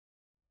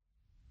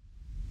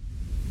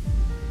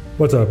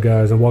What's up,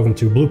 guys, and welcome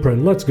to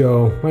Blueprint Let's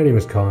Go. My name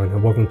is Khan,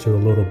 and welcome to a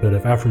little bit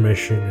of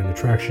affirmation and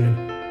attraction,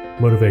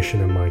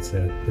 motivation and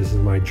mindset. This is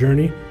my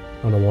journey,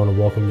 and I want to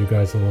welcome you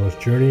guys along this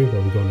journey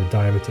where we're going to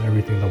dive into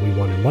everything that we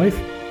want in life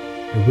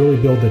and really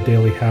build the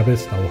daily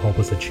habits that will help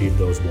us achieve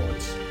those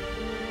wants.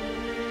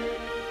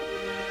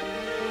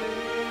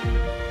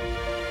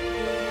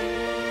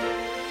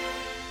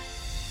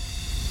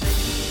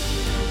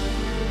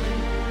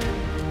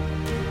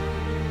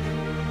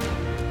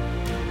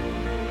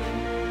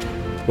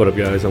 What up,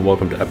 guys, and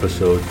welcome to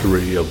episode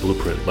 3 of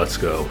Blueprint Let's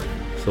Go.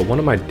 So one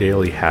of my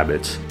daily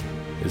habits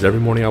is every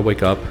morning I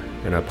wake up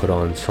and I put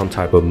on some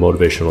type of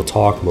motivational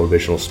talk,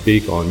 motivational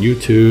speak on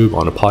YouTube,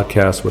 on a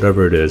podcast,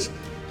 whatever it is.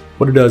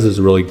 What it does is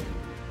it really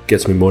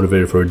gets me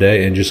motivated for a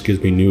day and just gives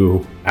me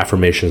new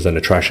affirmations and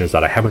attractions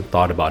that I haven't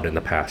thought about in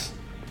the past.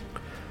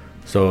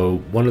 So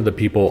one of the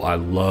people I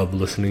love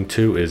listening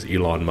to is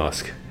Elon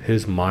Musk.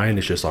 His mind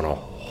is just on a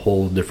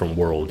whole different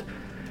world,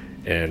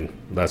 and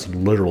that's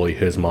literally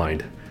his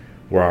mind.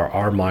 Where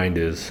our mind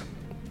is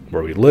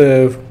where we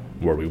live,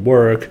 where we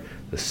work,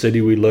 the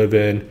city we live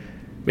in,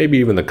 maybe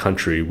even the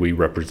country we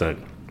represent.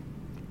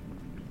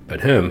 But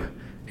him,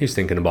 he's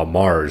thinking about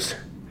Mars.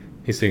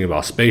 He's thinking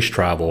about space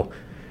travel.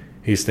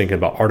 He's thinking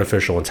about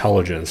artificial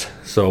intelligence.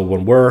 So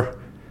when we're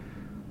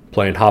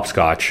playing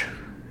hopscotch,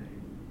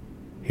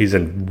 he's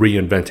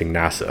reinventing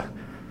NASA.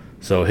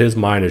 So his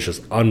mind is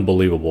just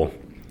unbelievable.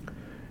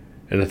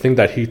 And the thing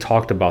that he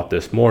talked about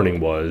this morning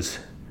was,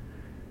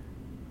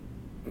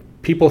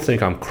 people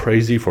think I'm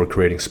crazy for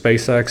creating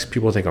SpaceX.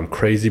 People think I'm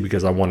crazy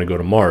because I want to go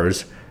to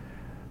Mars.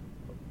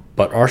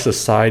 But our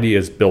society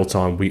is built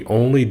on we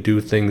only do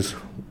things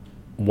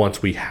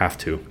once we have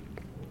to.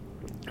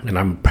 And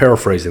I'm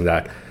paraphrasing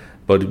that.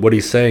 But what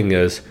he's saying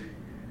is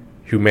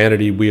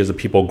humanity, we as a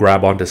people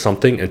grab onto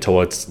something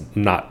until it's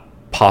not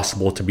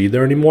possible to be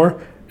there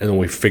anymore. And then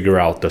we figure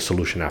out the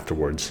solution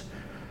afterwards.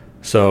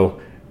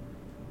 So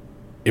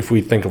if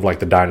we think of like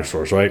the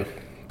dinosaurs, right?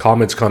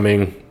 Comets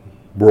coming,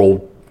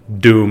 world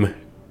doom,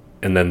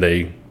 and then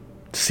they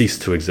cease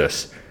to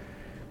exist.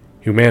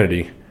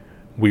 Humanity,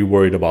 we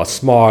worried about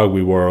smog,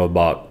 we worry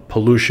about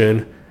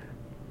pollution,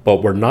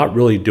 but we're not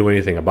really doing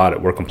anything about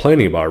it. We're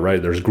complaining about it,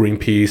 right? There's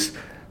Greenpeace,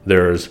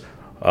 there's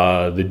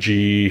the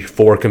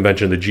G4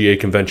 convention, the GA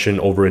convention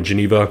over in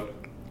Geneva,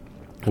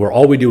 where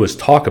all we do is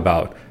talk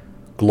about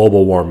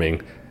global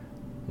warming.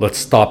 Let's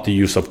stop the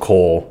use of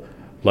coal.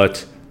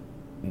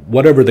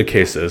 Whatever the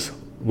case is,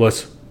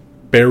 let's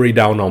bury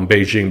down on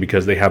Beijing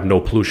because they have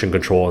no pollution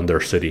control in their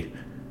city.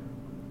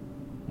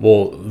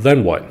 Well,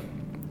 then what?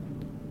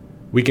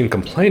 We can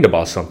complain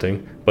about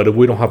something, but if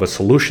we don't have a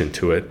solution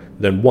to it,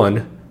 then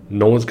one,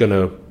 no one's going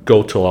to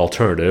go to an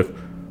alternative,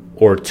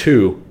 or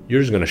two, you're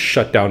just going to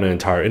shut down an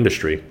entire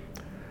industry.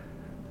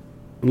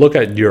 Look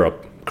at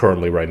Europe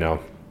currently right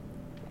now.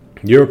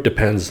 Europe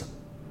depends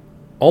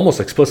almost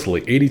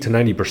explicitly 80 to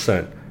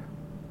 90%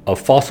 of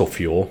fossil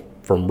fuel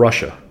from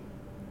Russia.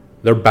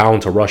 They're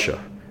bound to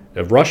Russia.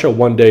 If Russia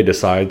one day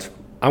decides,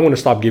 I want to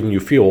stop giving you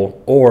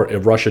fuel, or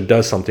if Russia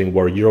does something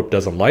where Europe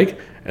doesn't like,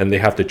 and they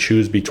have to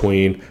choose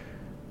between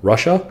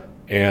Russia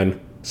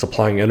and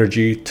supplying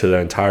energy to the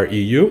entire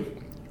EU,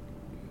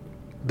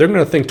 they're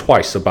going to think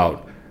twice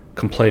about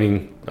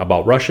complaining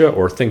about Russia,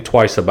 or think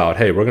twice about,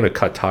 hey, we're going to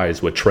cut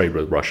ties with trade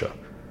with Russia.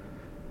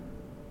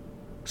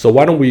 So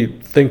why don't we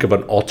think of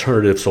an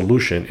alternative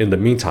solution in the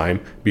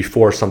meantime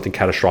before something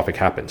catastrophic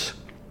happens?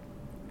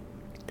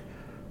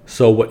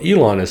 So what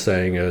Elon is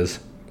saying is,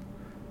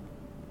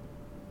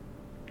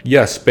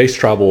 yes, space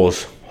travel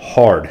is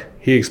hard.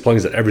 He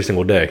explains it every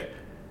single day.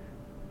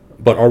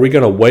 But are we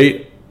going to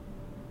wait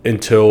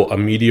until a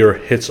meteor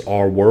hits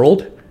our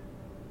world?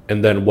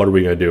 And then what are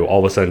we going to do? All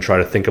of a sudden try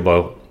to think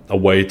about a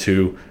way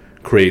to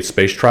create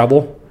space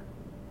travel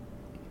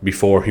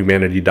before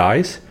humanity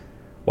dies?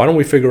 Why don't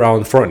we figure out on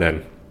the front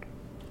end?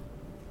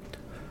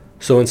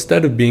 So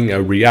instead of being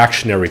a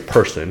reactionary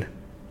person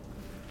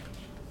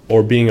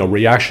or being a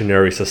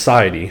reactionary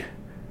society,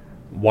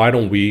 why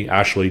don't we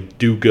actually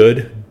do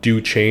good,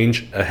 do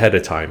change ahead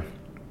of time?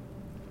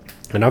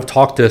 And I've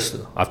talked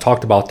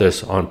about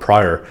this on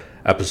prior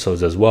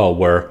episodes as well,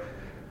 where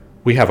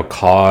we have a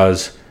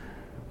cause,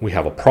 we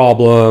have a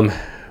problem,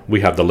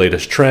 we have the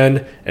latest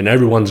trend, and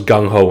everyone's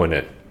gung-ho in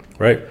it,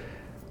 right?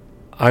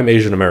 I'm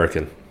Asian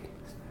American.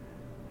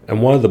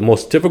 And one of the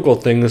most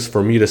difficult things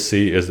for me to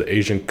see is the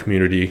Asian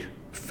community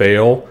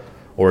fail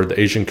or the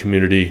Asian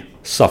community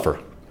suffer.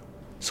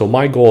 So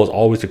my goal is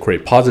always to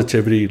create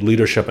positivity,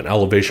 leadership, and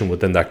elevation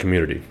within that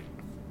community.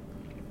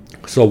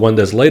 So when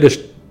this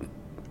latest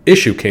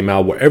issue came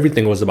out where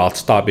everything was about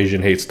stop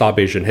Asian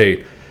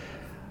hate,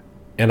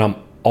 and I'm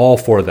all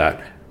for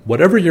that.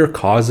 Whatever your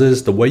cause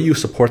is, the way you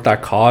support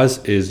that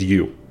cause is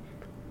you.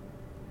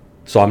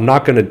 So I'm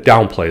not going to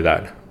downplay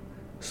that.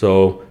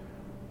 So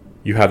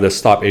you have this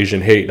Stop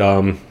Asian Hate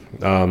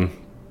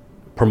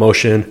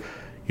promotion.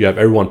 You have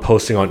everyone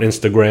posting on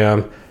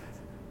Instagram.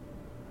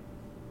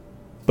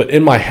 But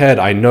in my head,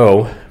 I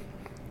know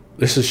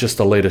this is just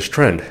the latest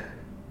trend.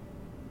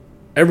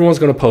 Everyone's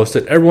going to post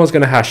it. Everyone's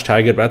going to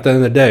hashtag it. But at the end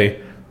of the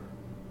day,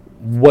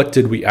 what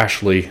did we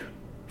actually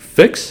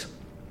fix?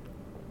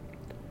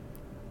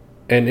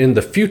 And in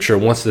the future,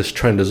 once this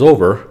trend is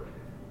over,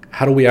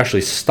 how do we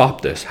actually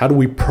stop this? How do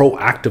we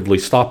proactively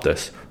stop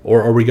this?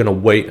 Or are we going to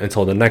wait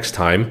until the next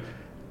time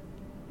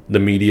the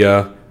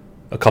media,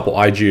 a couple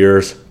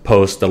IGers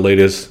post the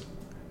latest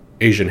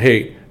Asian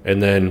hate,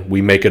 and then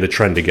we make it a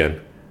trend again,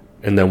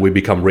 and then we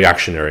become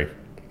reactionary,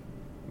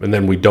 and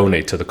then we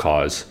donate to the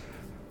cause,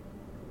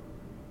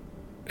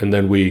 and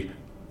then we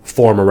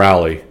form a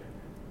rally?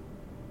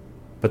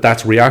 But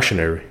that's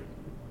reactionary.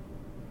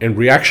 And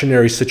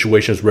reactionary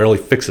situations rarely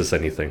fixes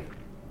anything.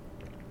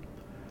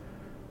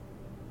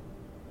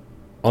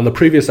 On the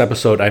previous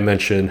episode, I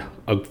mentioned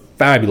a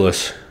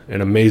fabulous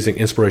and amazing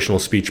inspirational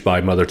speech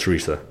by Mother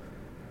Teresa.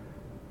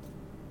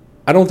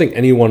 I don't think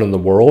anyone in the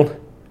world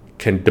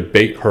can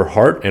debate her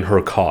heart and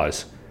her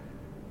cause.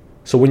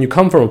 So when you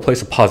come from a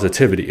place of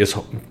positivity, it's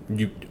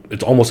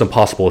almost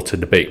impossible to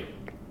debate.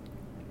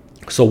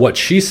 So what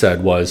she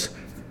said was,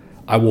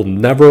 I will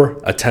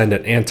never attend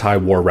an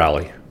anti-war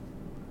rally.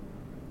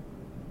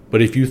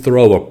 But if you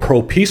throw a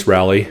pro-peace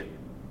rally,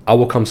 I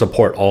will come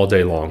support all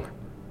day long.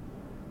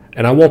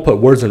 And I won't put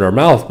words in her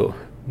mouth,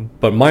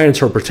 but my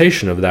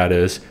interpretation of that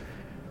is,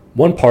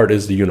 one part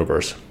is the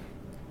universe.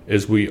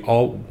 Is we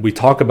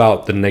talk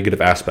about the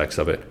negative aspects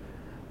of it.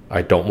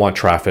 I don't want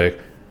traffic.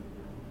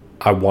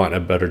 I want a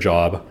better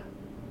job.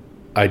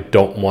 I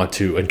don't want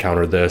to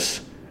encounter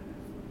this.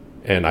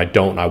 And I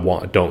don't.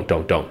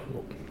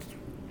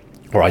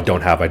 Or I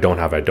don't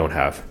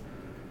have.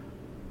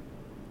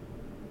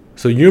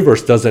 So the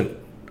universe doesn't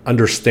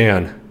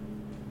understand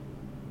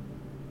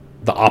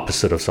the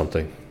opposite of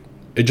something.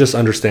 It just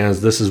understands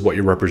this is what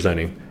you're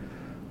representing.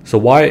 So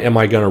why am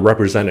I going to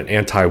represent an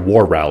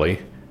anti-war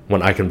rally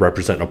when I can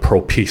represent a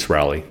pro-peace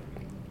rally?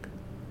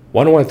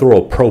 Why don't I throw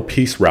a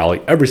pro-peace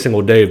rally every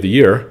single day of the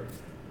year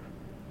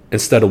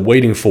instead of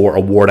waiting for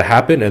a war to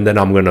happen and then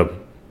I'm going to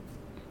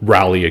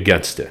rally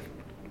against it?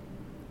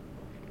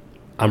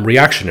 I'm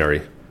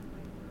reactionary.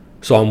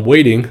 So I'm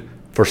waiting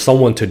for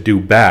someone to do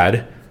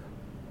bad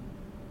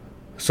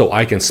so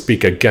I can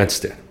speak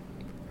against it.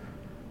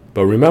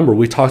 But remember,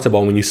 we talked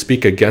about when you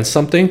speak against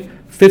something,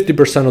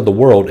 50% of the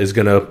world is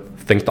going to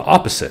think the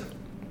opposite.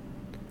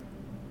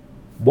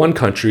 One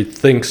country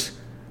thinks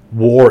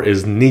war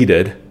is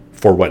needed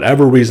for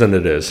whatever reason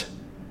it is.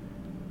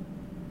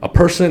 A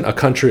person, a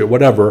country, or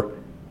whatever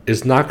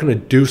is not going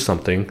to do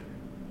something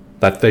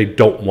that they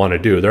don't want to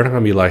do. They're not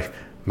going to be like,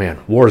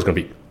 man, war is going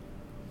to be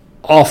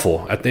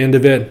awful. At the end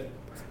of it,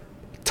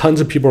 tons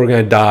of people are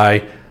going to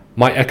die.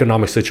 My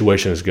economic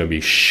situation is going to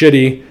be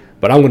shitty,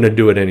 but I'm going to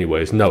do it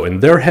anyways. No, in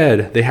their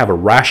head, they have a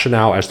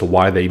rationale as to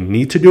why they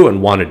need to do it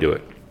and want to do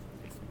it.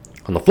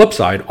 On the flip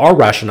side, our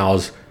rationale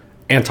is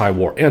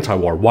anti-war.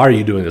 Why are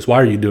you doing this? Why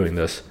are you doing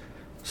this?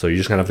 So you're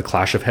just going to have the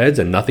clash of heads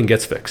and nothing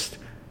gets fixed.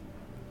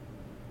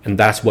 And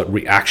that's what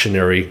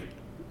reactionary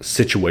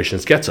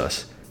situations gets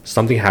us.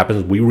 Something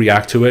happens, we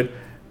react to it,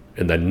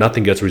 and then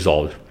nothing gets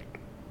resolved.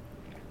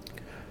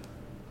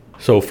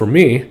 So for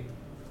me,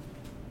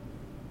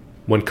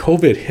 when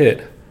COVID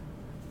hit,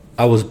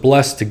 I was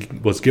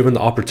was given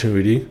the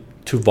opportunity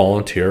to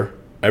volunteer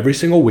every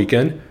single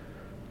weekend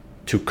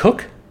to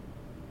cook,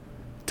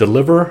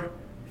 deliver,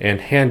 and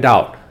hand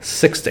out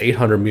 600 to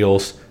 800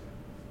 meals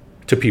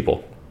to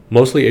people.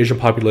 Mostly Asian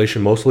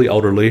population, mostly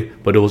elderly,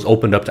 but it was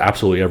opened up to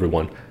absolutely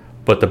everyone.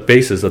 But the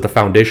basis of the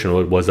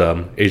foundation was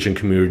Asian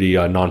community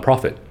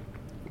nonprofit.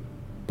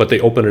 But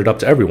they opened it up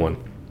to everyone.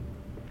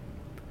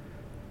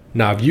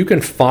 Now, if you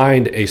can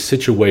find a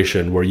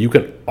situation where you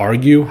can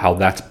argue how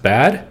that's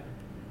bad,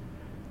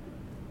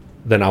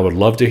 then I would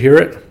love to hear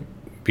it.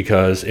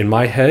 Because in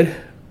my head,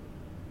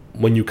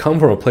 when you come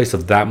from a place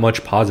of that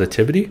much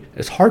positivity,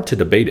 it's hard to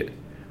debate it.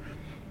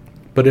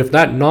 But if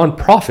that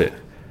nonprofit,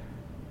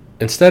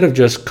 instead of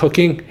just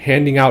cooking,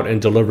 handing out,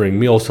 and delivering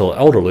meals to the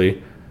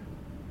elderly,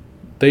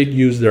 they'd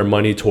use their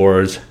money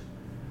towards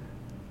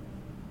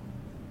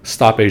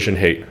Stop Asian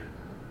Hate.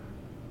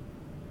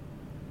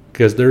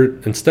 Because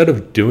instead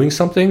of doing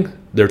something,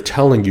 they're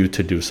telling you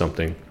to do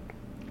something.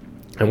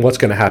 And what's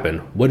going to happen?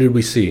 What did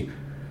we see?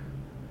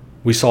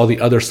 We saw the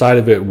other side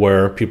of it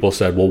where people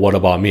said, well, what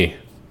about me?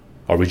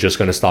 Are we just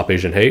going to stop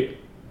Asian hate?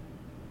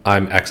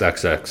 I'm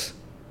XXX.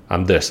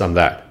 I'm this, I'm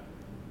that.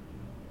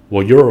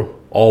 Well, you're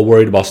all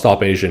worried about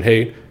stopping Asian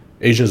hate.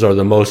 Asians are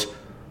the most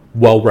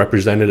well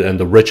represented and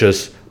the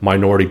richest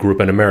minority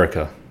group in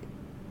America.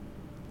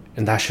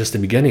 And that's just the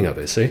beginning of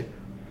it, see?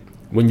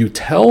 When you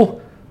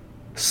tell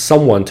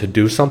someone to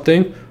do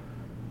something,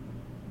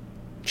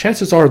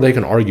 chances are they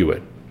can argue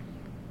it.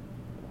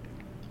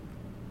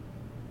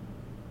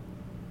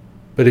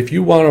 But if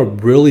you want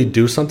to really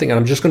do something, and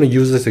I'm just going to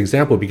use this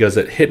example because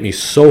it hit me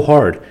so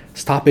hard,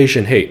 stop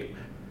Asian hate.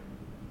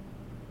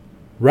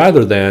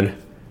 Rather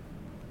than,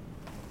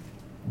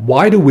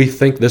 why do we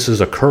think this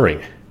is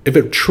occurring? If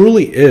it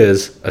truly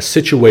is a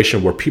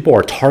situation where people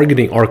are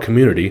targeting our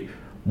community,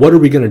 what are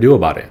we going to do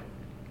about it?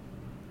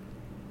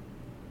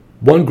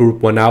 One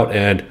group went out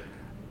and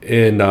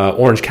in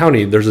Orange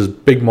County, there's this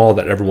big mall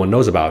that everyone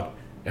knows about.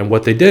 And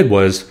what they did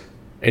was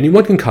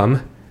anyone can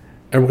come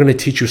and we're going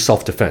to teach you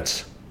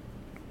self-defense.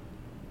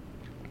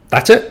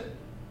 That's it.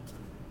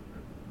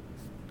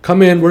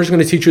 Come in, we're just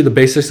going to teach you the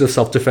basics of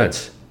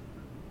self-defense.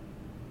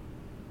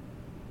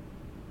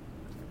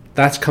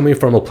 That's coming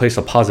from a place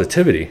of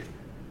positivity.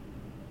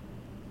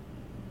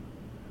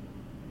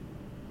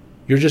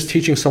 You're just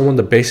teaching someone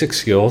the basic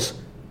skills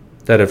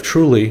that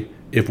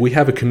if we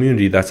have a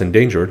community that's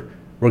endangered,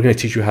 we're going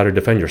to teach you how to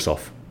defend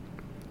yourself.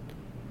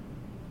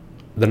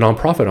 The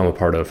nonprofit I'm a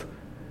part of,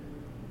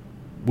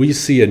 we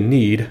see a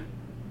need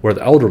where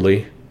the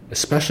elderly,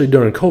 especially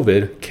during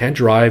COVID, can't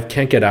drive,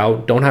 can't get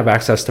out, don't have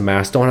access to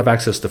masks, don't have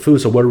access to food.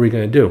 So what are we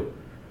going to do?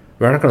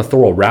 We're not going to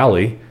throw a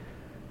rally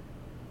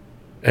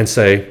and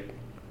say,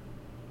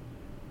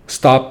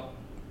 stop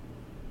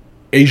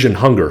Asian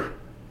hunger.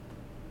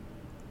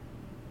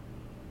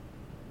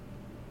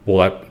 Well,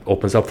 that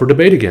opens up for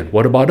debate again.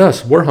 What about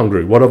us? We're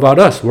hungry. What about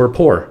us? We're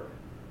poor.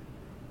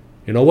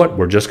 You know what?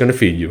 We're just going to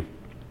feed you.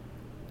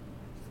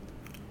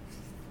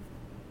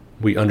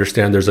 We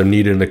understand there's a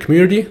need in the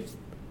community,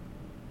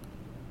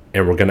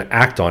 and we're going to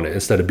act on it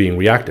instead of being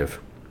reactive.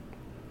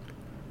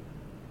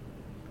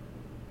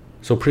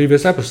 So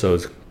previous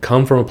episodes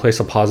come from a place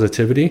of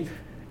positivity,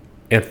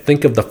 and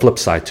think of the flip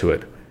side to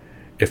it.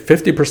 If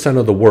 50%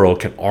 of the world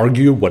can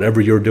argue whatever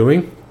you're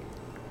doing,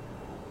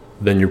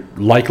 then you're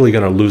likely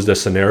going to lose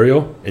this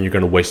scenario, and you're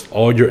going to waste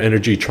all your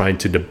energy trying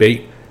to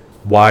debate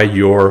why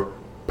your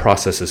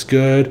process is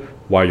good,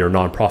 why your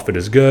nonprofit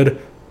is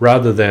good,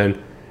 rather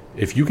than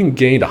if you can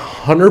gain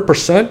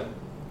 100%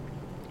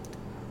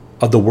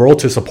 of the world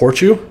to support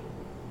you,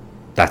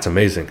 that's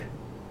amazing.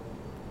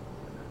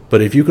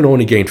 But if you can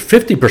only gain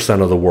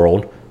 50% of the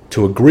world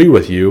to agree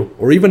with you,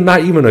 or even not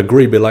even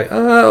agree, be like,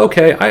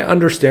 okay, I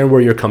understand where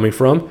you're coming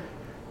from,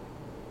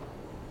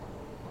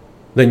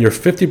 then you're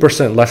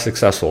 50% less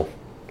successful.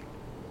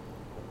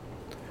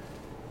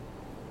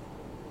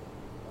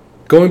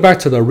 Going back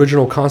to the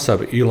original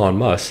concept of Elon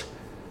Musk,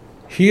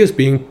 he is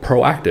being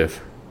proactive.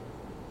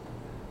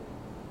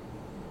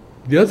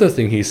 The other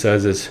thing he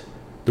says is,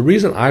 the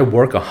reason I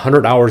work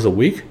 100 hours a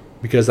week,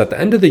 because at the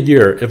end of the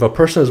year, if a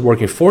person is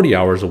working 40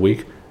 hours a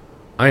week,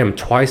 I am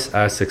twice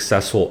as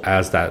successful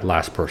as that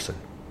last person.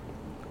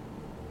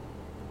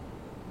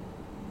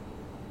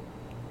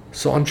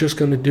 So I'm just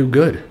going to do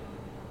good.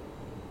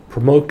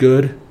 Promote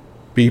good,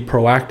 be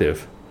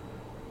proactive.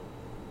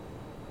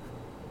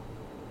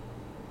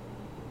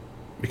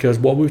 Because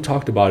what we've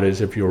talked about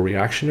is if you're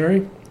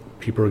reactionary,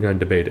 people are going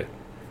to debate it.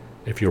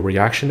 If you're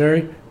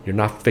reactionary, you're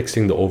not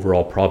fixing the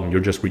overall problem. You're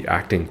just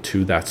reacting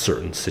to that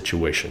certain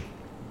situation.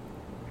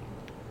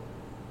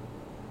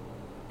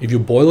 If you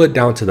boil it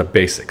down to the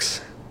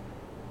basics,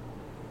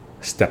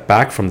 step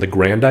back from the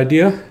grand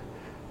idea,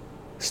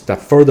 step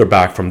further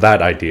back from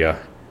that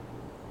idea,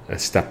 and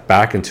step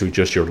back into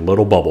just your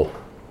little bubble.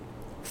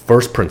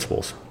 First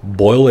principles.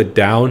 Boil it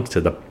down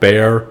to the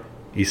bare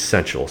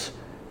essentials.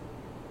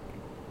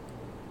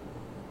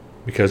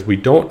 Because we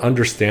don't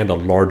understand a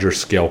larger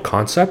scale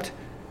concept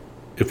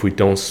if we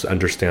don't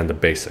understand the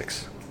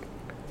basics.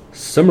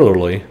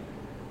 Similarly,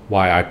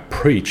 why I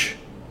preach,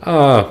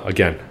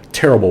 again,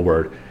 terrible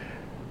word.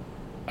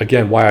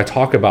 Again, why I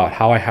talk about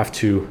how I have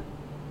to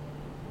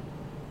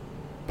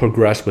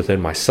progress within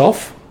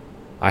myself.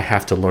 I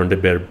have to learn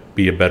to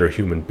be a better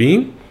human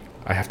being.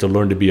 I have to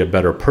learn to be a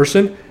better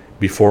person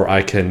before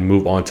I can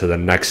move on to the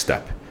next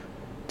step,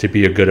 to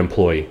be a good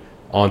employee,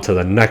 on to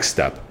the next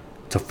step,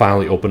 to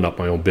finally open up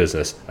my own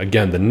business.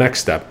 Again, the next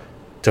step,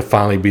 to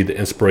finally be the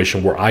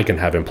inspiration where I can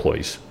have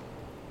employees.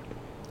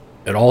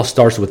 It all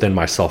starts within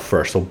myself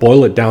first. So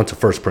boil it down to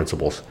first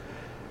principles.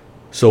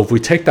 So if we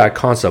take that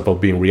concept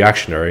of being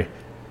reactionary,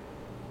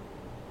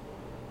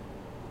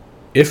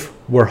 if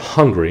we're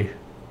hungry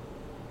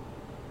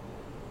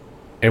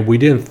and we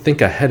didn't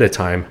think ahead of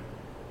time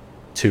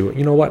to,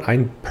 you know what,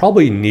 I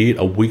probably need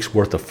a week's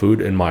worth of food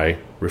in my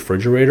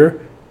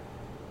refrigerator,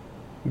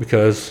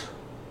 because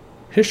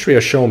history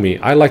has shown me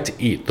I like to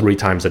eat 3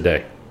 times a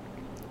day.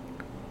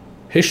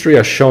 History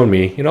has shown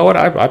me, you know what,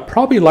 I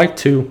probably like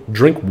to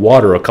drink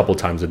water a couple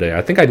times a day.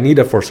 I think I need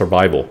it for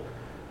survival.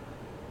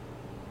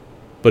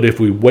 But if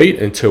we wait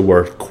until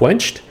we're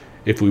quenched,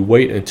 if we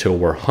wait until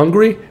we're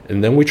hungry,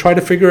 and then we try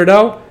to figure it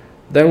out,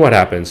 then what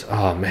happens?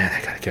 Oh man,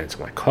 I gotta get into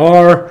my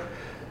car.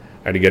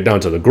 I gotta get down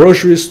to the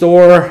grocery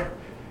store.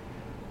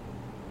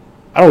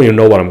 I don't even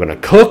know what I'm gonna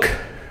cook.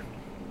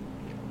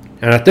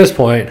 And at this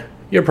point,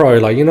 you're probably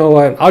like, you know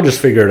what, I'll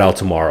just figure it out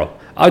tomorrow.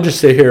 I'll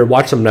just sit here,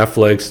 watch some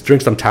Netflix,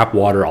 drink some tap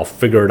water, I'll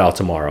figure it out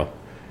tomorrow.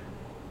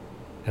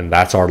 And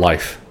that's our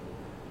life.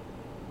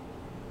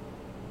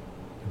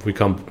 If we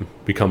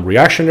become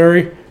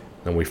reactionary,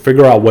 then we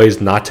figure out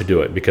ways not to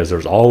do it, because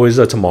there's always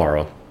a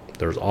tomorrow.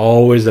 There's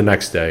always the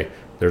next day.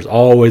 There's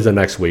always the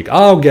next week.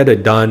 I'll get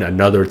it done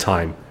another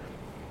time.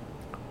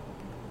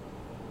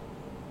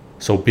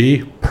 So be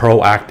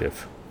proactive.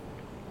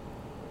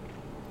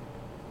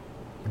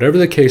 Whatever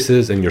the case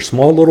is, in your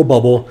small little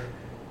bubble,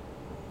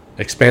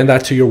 expand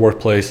that to your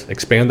workplace,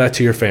 expand that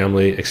to your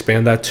family,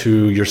 expand that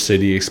to your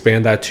city,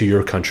 expand that to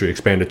your country,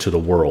 expand it to the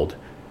world.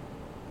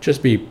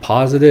 Just be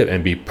positive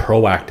and be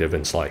proactive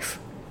in life.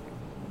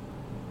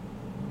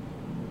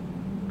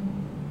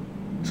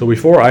 So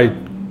before I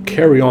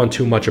carry on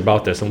too much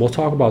about this, and we'll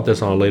talk about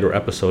this on a later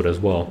episode as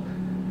well,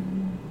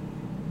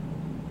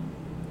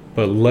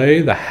 but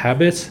lay the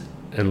habits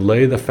and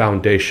lay the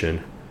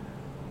foundation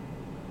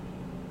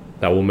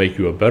that will make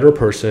you a better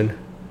person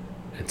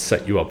and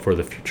set you up for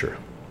the future.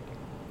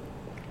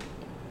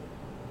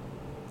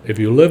 If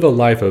you live a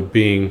life of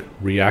being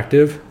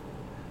reactive,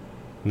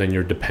 then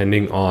you're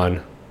depending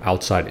on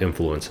outside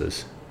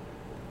influences.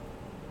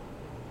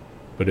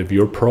 But if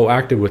you're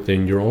proactive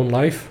within your own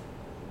life,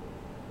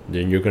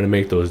 then you're going to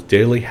make those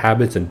daily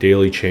habits and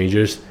daily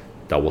changes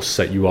that will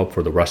set you up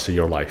for the rest of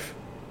your life.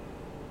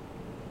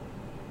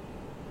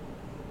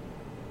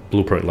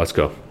 Blueprint, let's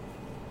go.